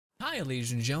Hi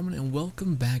ladies and gentlemen, and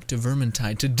welcome back to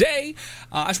Vermintide. Today,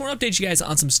 I just want to update you guys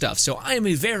on some stuff. So I am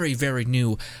a very, very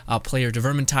new player to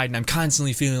Vermintide, and I'm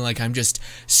constantly feeling like I'm just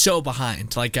so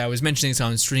behind. Like I was mentioning this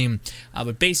on stream,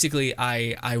 but basically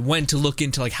I went to look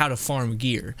into like how to farm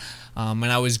gear, and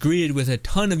I was greeted with a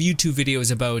ton of YouTube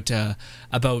videos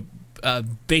about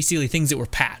basically things that were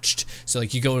patched. So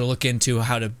like you go to look into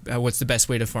how to what's the best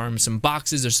way to farm some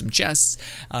boxes or some chests,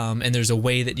 and there's a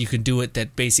way that you can do it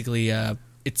that basically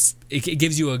it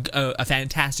gives you a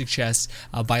fantastic chest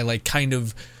by like kind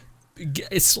of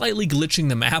it's slightly glitching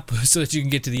the map so that you can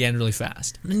get to the end really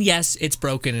fast. And yes, it's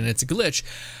broken and it's a glitch,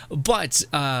 but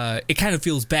it kind of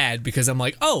feels bad because I'm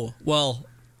like, oh well,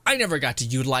 I never got to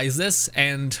utilize this,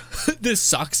 and this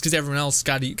sucks because everyone else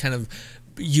got to kind of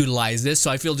utilize this,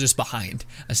 so I feel just behind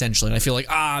essentially, and I feel like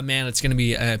man, it's gonna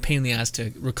be a pain in the ass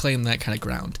to reclaim that kind of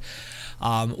ground.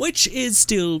 Which is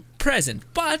still present,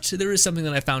 but there is something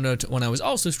that I found out when I was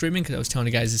also streaming, because I was telling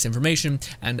you guys this information,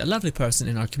 and a lovely person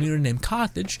in our community named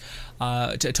Carthage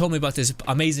told me about this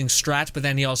amazing strat, but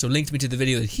then he also linked me to the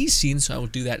video that he's seen, so I will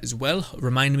do that as well.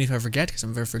 Remind me if I forget, because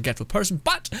I'm a very forgetful person,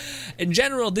 but in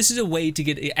general, this is a way to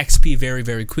get XP very,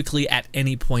 very quickly at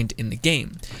any point in the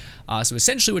game. So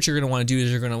essentially what you're going to want to do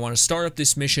is you're going to want to start up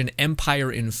this mission, Empire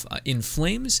in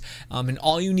Flames, and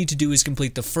all you need to do is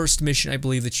complete the first mission, I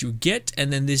believe, that you get,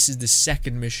 and then this is the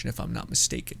second mission, if I'm not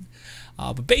mistaken.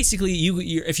 But basically,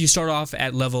 if you start off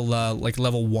at level like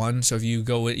level 1, so if you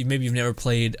go, maybe you've never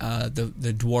played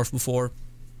the dwarf before,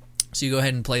 so you go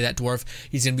ahead and play that dwarf.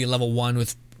 He's going to be level 1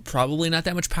 with probably not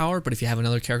that much power, but if you have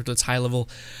another character that's high level,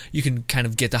 you can kind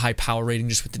of get the high power rating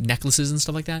just with the necklaces and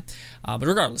stuff like that. But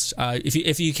regardless,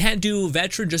 if you can't do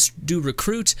veteran, just do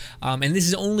recruit, and this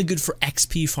is only good for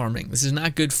XP farming. This is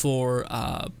not good for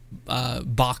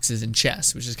boxes and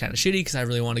chests, which is kind of shitty because I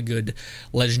really want a good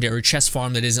legendary chest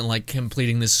farm that isn't like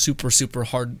completing this super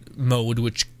hard mode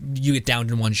which you get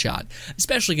downed in one shot,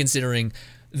 especially considering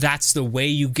that's the way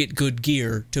you get good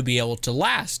gear to be able to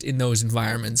last in those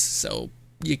environments. So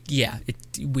yeah,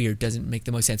 it's weird, doesn't make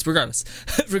the most sense. Regardless,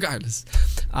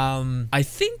 I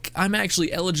think I'm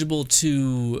actually eligible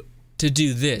to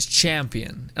do this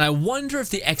champion, and I wonder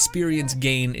if the experience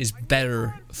gain is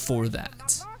better for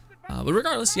that. But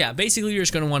regardless, yeah, basically you're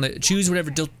just going to want to choose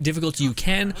whatever difficulty you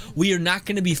can. We are not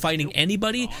going to be fighting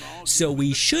anybody, so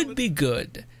we should be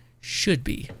good. Should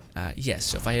be. Yes,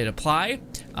 so if I hit apply,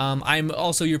 I'm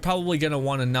also, you're probably going to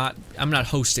want to I'm not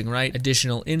hosting, right?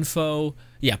 Additional info.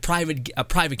 Yeah, private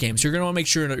game. So you're going to want to make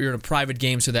sure you're in a private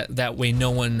game so that way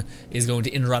no one is going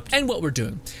to interrupt and what we're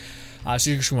doing. So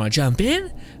you're just going to want to jump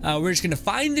in. We're just going to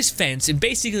find this fence, and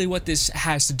basically what this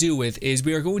has to do with is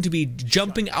we are going to be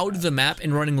jumping out of the map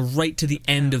and running right to the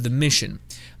end of the mission.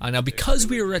 Now, because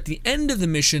we are at the end of the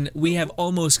mission, we have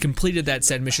almost completed that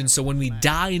said mission, so when we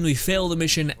die and we fail the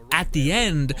mission at the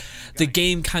end, the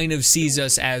game kind of sees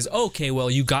us as, okay, well,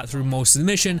 you got through most of the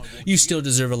mission, you still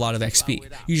deserve a lot of XP.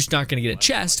 You're just not going to get a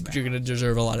chest, but you're going to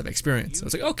deserve a lot of experience. So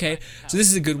it's like, okay, so this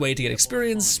is a good way to get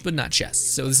experience, but not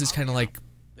chests. So this is kind of like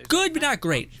good, but not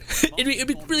great. It'd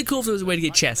be really cool if there was a way to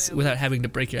get chests without having to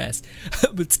break your ass,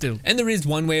 but still. And there is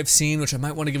one way of seeing, which I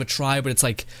might want to give a try, but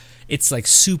it's like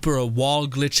super wall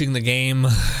glitching the game.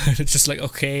 It's just like,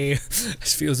 okay,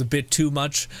 this feels a bit too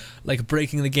much like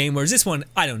breaking the game, whereas this one,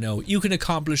 I don't know, you can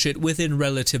accomplish it within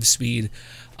relative speed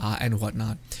and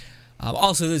whatnot.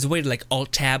 Also, there's a way to like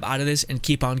alt-tab out of this and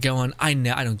keep on going. I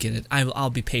don't get it.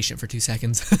 I'll be patient for 2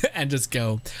 seconds and just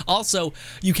go. Also,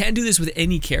 you can do this with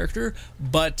any character,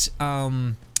 but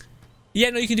yeah,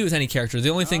 no, you can do it with any character. The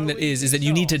only thing that is that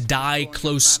you need to die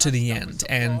close to the end.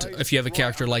 And if you have a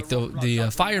character like the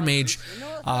fire mage,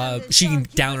 she can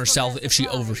down herself if she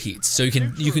overheats. So you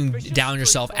can down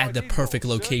yourself at the perfect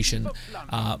location.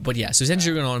 But yeah, so essentially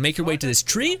you're going to want to make your way to this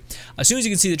tree. As soon as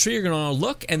you can see the tree, you're going to want to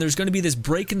look, and there's going to be this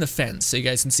break in the fence. So you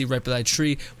guys can see right by that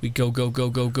tree, we go,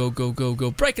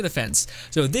 break in the fence.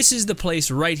 So this is the place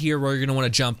right here where you're going to want to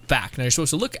jump back. Now you're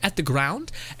supposed to look at the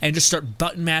ground and just start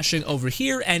button mashing over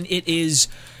here, and it is,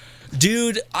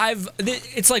 dude,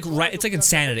 it's like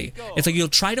insanity. It's like you'll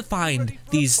try to find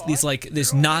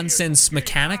this nonsense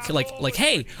mechanic, like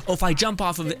hey, oh, if I jump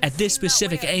off of it at this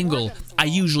specific angle, I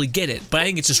usually get it. But I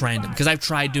think it's just random, because I've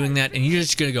tried doing that, and you're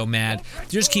just gonna go mad.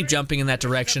 You just keep jumping in that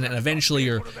direction, and eventually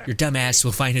your dumb ass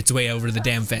will find its way over to the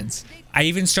damn fence. I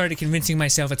even started convincing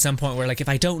myself at some point where, like, if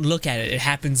I don't look at it, it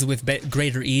happens with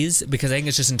greater ease, because I think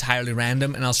it's just entirely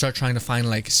random, and I'll start trying to find,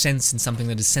 like, sense in something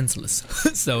that is senseless.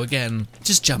 So, again,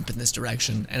 just jump in this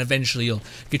direction, and eventually you'll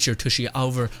get your tushy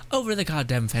over the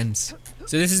goddamn fence.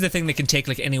 So this is the thing that can take,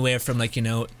 like, anywhere from, like, you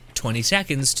know, 20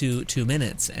 seconds to 2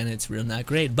 minutes, and it's real not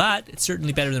great, but it's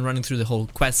certainly better than running through the whole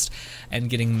quest and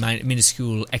getting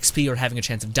minuscule XP, or having a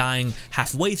chance of dying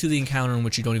halfway through the encounter in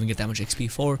which you don't even get that much XP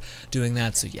for doing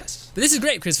that. So yes, but this is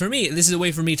great because for me, this is a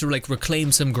way for me to like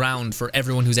reclaim some ground for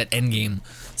everyone who's at endgame.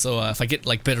 So if I get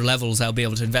like better levels, I'll be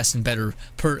able to invest in better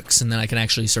perks, and then I can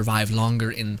actually survive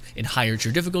longer in higher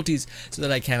tier difficulties, so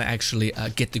that I can actually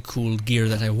get the cool gear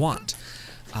that I want.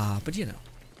 But you know.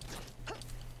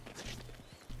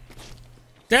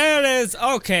 There it is!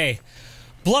 Okay.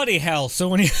 Bloody hell. So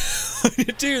when you, when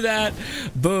you do that,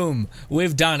 boom,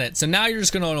 we've done it. So now you're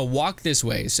just going to want to walk this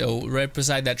way. So right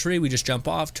beside that tree, we just jump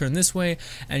off, turn this way,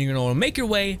 and you're going to want to make your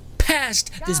way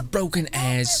past this broken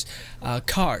ass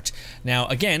cart. Now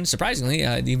again, surprisingly,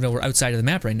 even though we're outside of the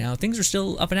map right now, things are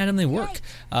still up and at 'em, they work,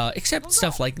 except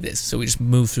stuff like this. So we just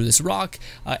move through this rock,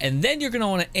 and then you're gonna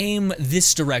want to aim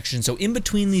this direction. So in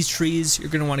between these trees, you're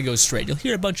gonna want to go straight. You'll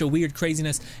hear a bunch of weird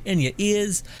craziness in your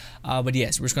ears, but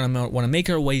yes, we're just gonna want to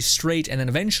make our way straight, and then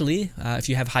eventually, if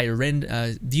you have higher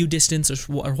view distance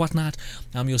or whatnot,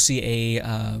 you'll see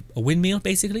a windmill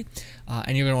basically,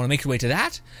 and you're gonna want to make your way to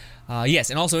that. Yes,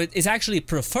 and also it's actually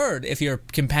preferred if your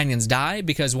companions die,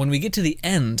 because when we get to the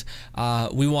end,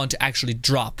 we want to actually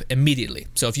drop immediately.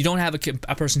 So if you don't have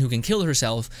a person who can kill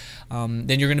herself,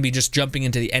 then you're going to be just jumping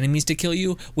into the enemies to kill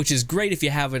you, which is great if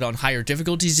you have it on higher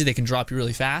difficulties, so they can drop you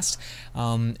really fast.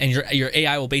 And your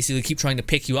AI will basically keep trying to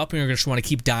pick you up, and you're going to want to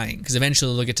keep dying, because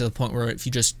eventually they'll get to the point where if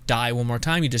you just die one more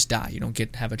time, you just die. You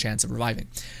don't have a chance of reviving.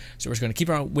 So we're just going to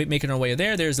keep making our way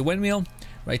there. There's the windmill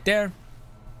right there.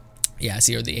 Yeah,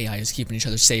 see how the AI is keeping each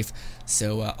other safe,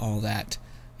 so all that.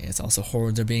 Yeah, it's also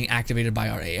hordes are being activated by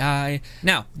our AI.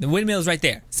 Now, the windmill is right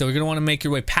there, so we're going to want to make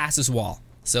your way past this wall.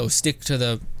 So stick to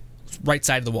the right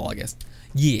side of the wall, I guess.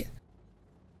 Yeah.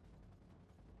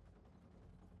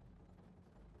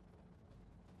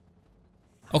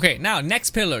 Okay, now, next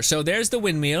pillar. So there's the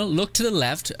windmill. Look to the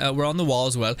left. We're on the wall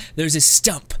as well. There's a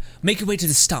stump. Make your way to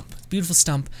the stump. Beautiful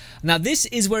stump. Now, this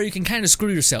is where you can kind of screw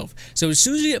yourself. So as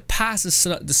soon as you get past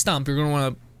the stump, you're going to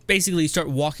want to basically start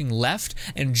walking left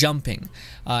and jumping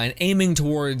and aiming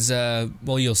towards,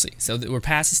 well, you'll see. So we're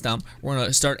past the stump. We're going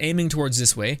to start aiming towards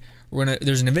this way.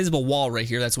 There's an invisible wall right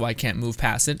here. That's why I can't move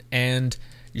past it. And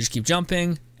you just keep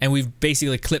jumping, and we've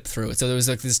basically clipped through it. So there was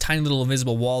like this tiny little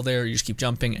invisible wall there. You just keep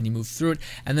jumping, and you move through it.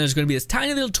 And then there's going to be this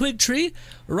tiny little twig tree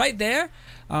right there.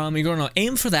 You're going to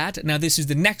aim for that. Now this is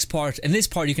the next part, and this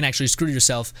part you can actually screw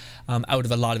yourself out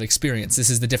of a lot of experience. This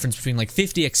is the difference between like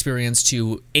 50 experience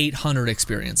to 800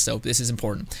 experience. So this is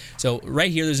important. So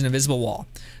right here, there's an invisible wall.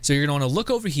 So you're going to want to look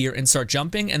over here and start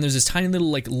jumping, and there's this tiny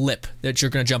little like lip that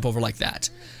you're going to jump over like that.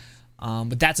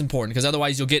 But that's important, because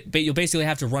otherwise you'll basically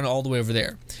have to run all the way over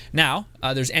there. Now,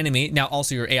 there's enemy. Now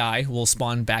also your AI will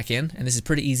spawn back in, and this is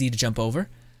pretty easy to jump over.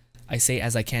 I say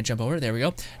as I can't jump over. There we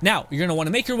go. Now, you're going to want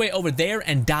to make your way over there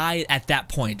and die at that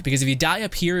point, because if you die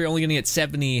up here, you're only going to get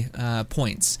 70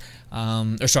 points.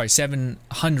 Or sorry,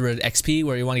 700 XP,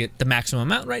 where you want to get the maximum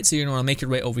amount, right? So you're going to want to make your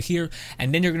way over here,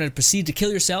 and then you're going to proceed to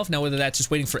kill yourself. Now, whether that's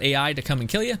just waiting for AI to come and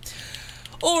kill you,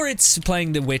 or it's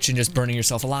playing the witch and just burning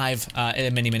yourself alive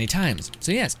many, many times.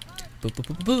 So yes, boop, boop,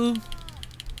 boop, boop, boop.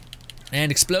 And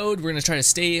explode. We're going to try to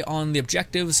stay on the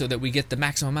objective so that we get the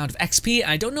maximum amount of XP.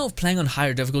 I don't know if playing on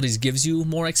higher difficulties gives you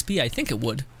more XP. I think it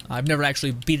would. I've never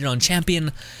actually beat it on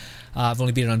champion. I've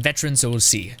only beat it on veteran, so we'll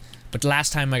see. But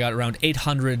last time I got around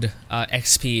 800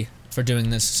 XP for doing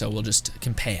this, so we'll just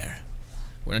compare.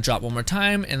 We're going to drop one more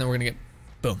time, and then we're going to get,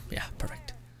 boom, yeah,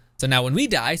 perfect. So now when we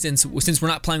die, since we're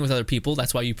not playing with other people,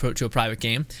 that's why you put it to a private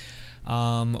game,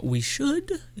 we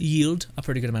should yield a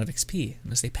pretty good amount of XP,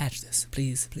 unless they patch this.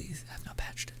 Please, please, have not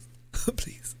patched it.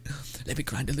 Please, let me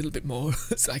grind a little bit more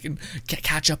so I can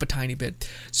catch up a tiny bit.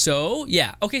 So,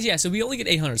 yeah, okay, yeah, so we only get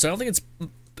 800, so I don't think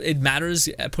it matters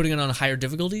putting it on higher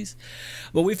difficulties.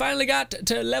 But we finally got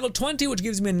to level 20, which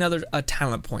gives me another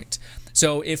talent point.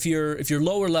 So if you're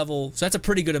lower level, so that's a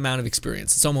pretty good amount of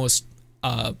experience. It's almost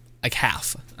like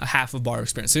a half of bar of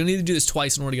experience. So you'll need to do this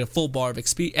twice in order to get a full bar of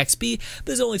XP, but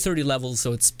there's only 30 levels,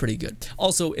 so it's pretty good.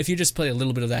 Also, if you just play a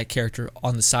little bit of that character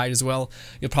on the side as well,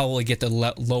 you'll probably get the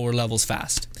lower levels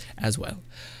fast as well.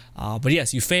 But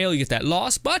yes, you fail, you get that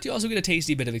loss, but you also get a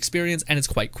tasty bit of experience, and it's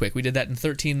quite quick. We did that in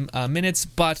 13 minutes,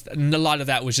 but a lot of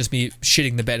that was just me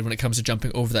shitting the bed when it comes to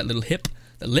jumping over that little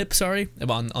lip, sorry,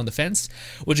 on the fence,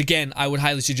 which again, I would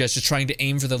highly suggest just trying to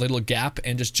aim for the little gap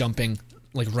and just jumping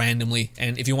like randomly.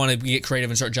 And if you want to get creative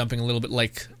and start jumping a little bit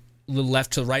like a little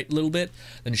left to right a little bit,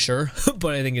 then sure.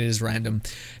 But I think it is random.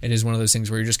 It is one of those things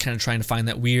where you're just kind of trying to find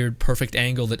that weird perfect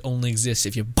angle that only exists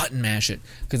if you button mash it,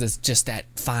 because it's just that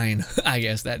fine, I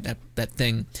guess, that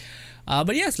thing.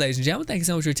 But yes, ladies and gentlemen, thank you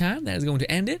so much for your time. That is going to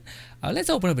end it. Let's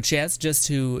open up a chest just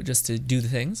to do the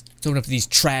things. Let's open up these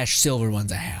trash silver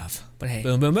ones I have. But hey,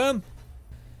 boom, boom, boom.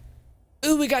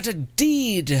 Ooh, we got a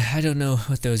deed. I don't know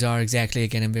what those are exactly.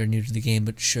 Again, I'm very new to the game,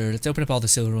 but sure. Let's open up all the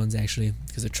silver ones, actually,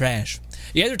 because they're trash.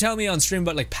 You guys were telling me on stream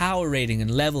about, like, power rating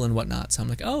and level and whatnot, so I'm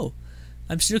like, oh,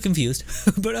 I'm still confused.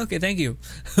 But okay, thank you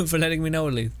for letting me know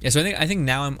at least. Yeah, so I think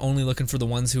now I'm only looking for the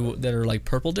ones that are, like,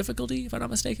 purple difficulty, if I'm not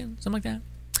mistaken. Something like that.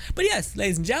 But yes,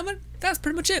 ladies and gentlemen, that's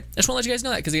pretty much it. I just want to let you guys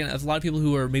know that, because again, a lot of people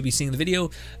who are maybe seeing the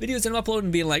videos that I'm uploading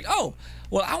and being like, oh,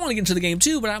 well, I want to get into the game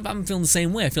too, but I'm feeling the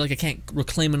same way. I feel like I can't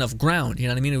reclaim enough ground, you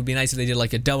know what I mean? It would be nice if they did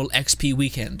like a double XP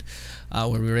weekend,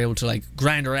 where we were able to like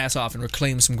grind our ass off and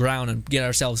reclaim some ground and get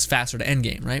ourselves faster to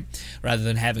endgame, right? Rather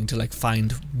than having to like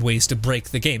find ways to break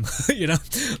the game, you know?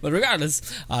 But regardless,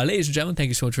 ladies and gentlemen, thank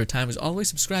you so much for your time. As always,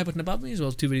 subscribe button above me, as well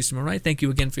as 2 videos to my right. Thank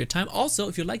you again for your time. Also,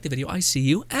 if you liked the video, I see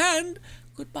you, and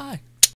goodbye.